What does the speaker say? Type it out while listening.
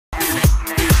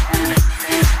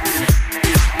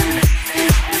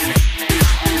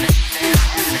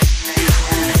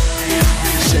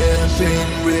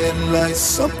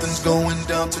something's going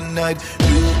down tonight.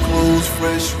 New clothes,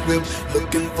 fresh whip,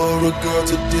 looking for a girl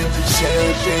to dip.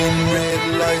 Champagne, red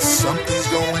lights, something's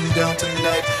going down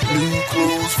tonight. New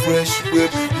clothes, fresh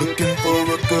whip, looking for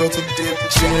a girl to dip.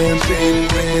 Champagne,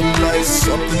 red lights,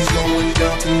 something's going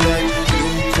down tonight.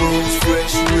 New clothes,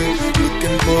 fresh whip,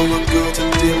 looking for a girl to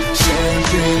dip.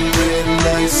 Champagne, red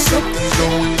lights, something's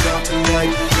going down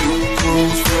tonight. New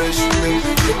clothes, fresh whip,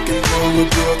 looking for a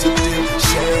girl to dip.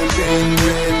 Champagne,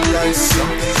 red lights,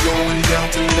 something's going down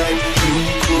tonight.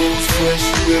 New clothes, fresh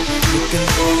whip, looking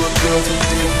for a girl to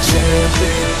dip.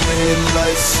 Champagne, red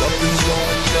lights, something's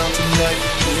going down tonight.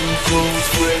 New clothes,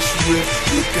 fresh whip,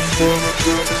 looking for a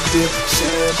girl to dip.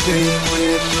 Champagne,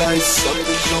 red lights,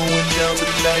 something's going down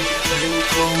tonight. New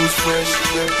clothes, fresh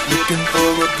whip, looking for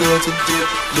a girl to dip.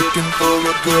 Looking for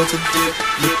a girl to dip.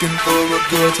 Looking for a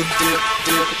girl to dip.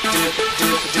 Dip, dip,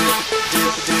 dip, dip,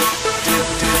 dip, dip, dip,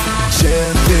 dip.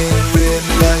 Champagne, red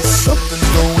lights, something's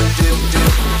going dip,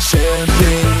 dip.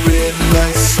 Champagne, red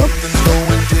lights, something's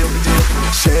going dip, dip.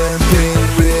 Champagne,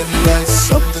 red lights,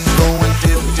 something's going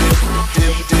dip, dip,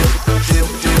 dip, dip, dip,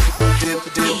 dip, dip,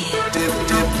 dip, dip,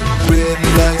 dip. Red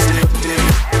lights, dip, dip.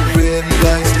 Red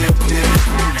lights, dip, dip,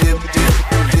 dip, dip,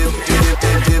 dip, dip, dip,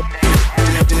 dip, dip, dip, dip,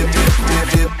 dip, dip, dip, dip,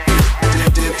 dip, dip.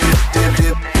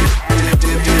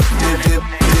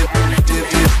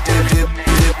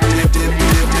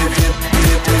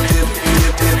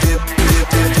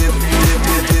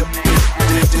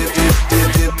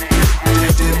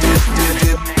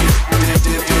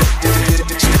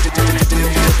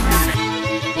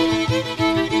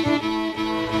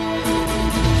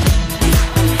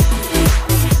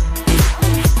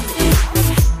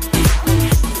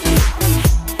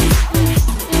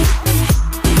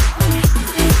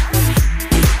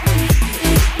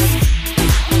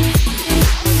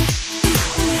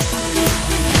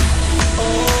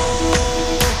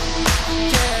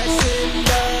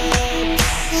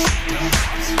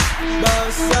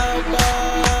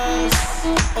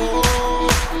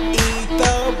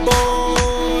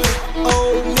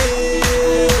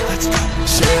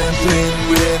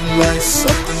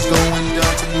 Something's going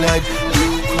down tonight.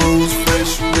 New clothes,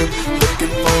 fresh whip,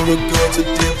 looking for a girl to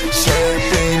dip.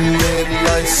 Champagne, red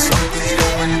lights, something's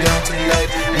going down tonight.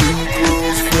 New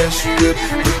clothes, fresh whip,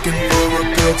 looking for a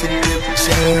girl to dip.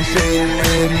 Champagne,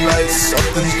 red lights,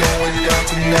 something's going down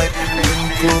tonight. New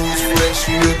clothes, fresh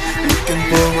whip, looking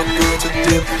for a girl to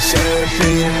dip.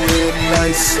 Champagne, red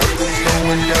lights, something's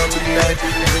going down tonight.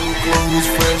 New clothes,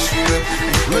 fresh whip,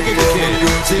 looking for a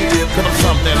girl to dip. Cause I'm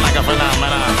something like a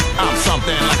phenomenon. I'm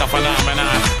something like a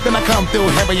phenomenon. Then I come through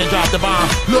heavy and drop the bomb.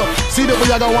 Look, see the way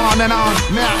I go on and on.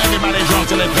 Now everybody drunk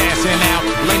till they're passing out.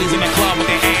 Ladies in the club with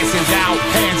their asses out,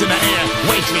 hands in the air.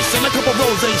 Waitress, send a couple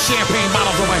rosé champagne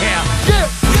bottles over here. Yeah.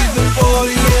 We've been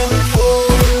partying for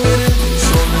a minute,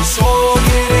 so let's all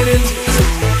get it.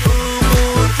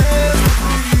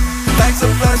 Lights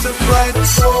are flashing bright,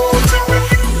 so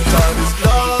time is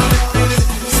not infinite,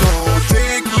 so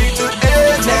take me to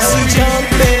edge. Now we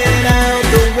jumping out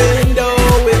the window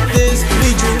with this. We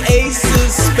drew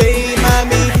aces, spade,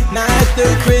 mommy, not the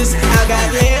Chris. I got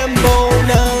Lambo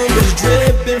numbers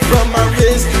dripping from my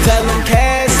wrist. Tell them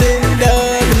Cass and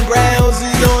Dub and Browns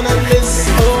is on a list.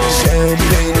 Oh.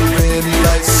 Champagne, red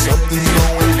lights, something's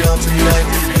going down tonight.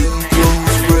 New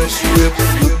clothes, fresh whip,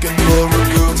 looking for a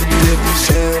girl to dip.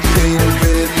 Champagne,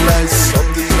 red lights,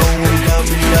 something's going down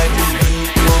tonight. New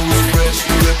clothes, fresh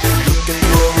whip, looking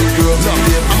for a girl to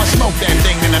dip. I'ma smoke that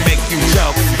thing and I make you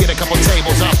choke. Get a couple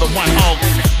tables off the one oak.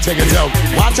 Take a joke.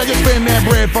 Watch how you spend that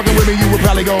bread. Fucking with me, you would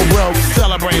probably go broke.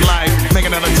 Celebrate life, make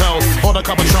another toast. Order a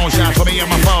couple Patron shots for me and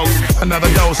my folks. Another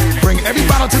dose. Bring every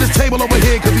bottle to this table over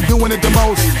here, cause we doing it the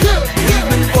most. Yeah. We've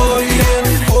been partying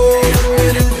for a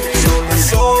minute, so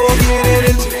let's all get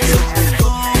it. So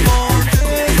come on,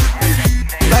 dance.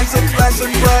 Lights are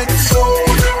flashing bright, so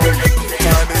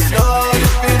time is not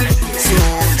infinite, so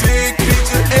take me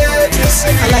to edges. I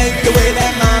like the way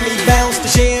that mommy bounced. The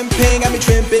champagne got me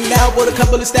tripping out. Bought a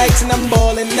couple of stacks and I'm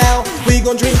balling now. We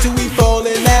gon' drink till we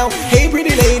falling now. Hey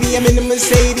pretty lady, I'm in the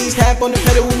Mercedes. Tap on the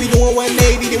pedal when we doing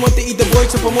 180. They want to eat the boy,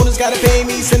 so promoters gotta pay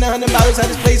me. Send 100 bottles, how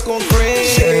this place going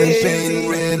crazy. Champagne,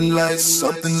 red lights,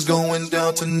 something's going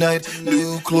down tonight.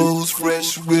 New clothes,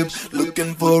 fresh whip,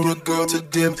 looking for a girl to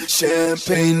dip.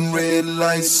 Champagne, red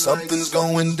lights, something's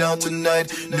going down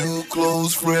tonight. New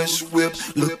clothes, fresh whip,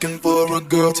 looking for a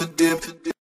girl to dip.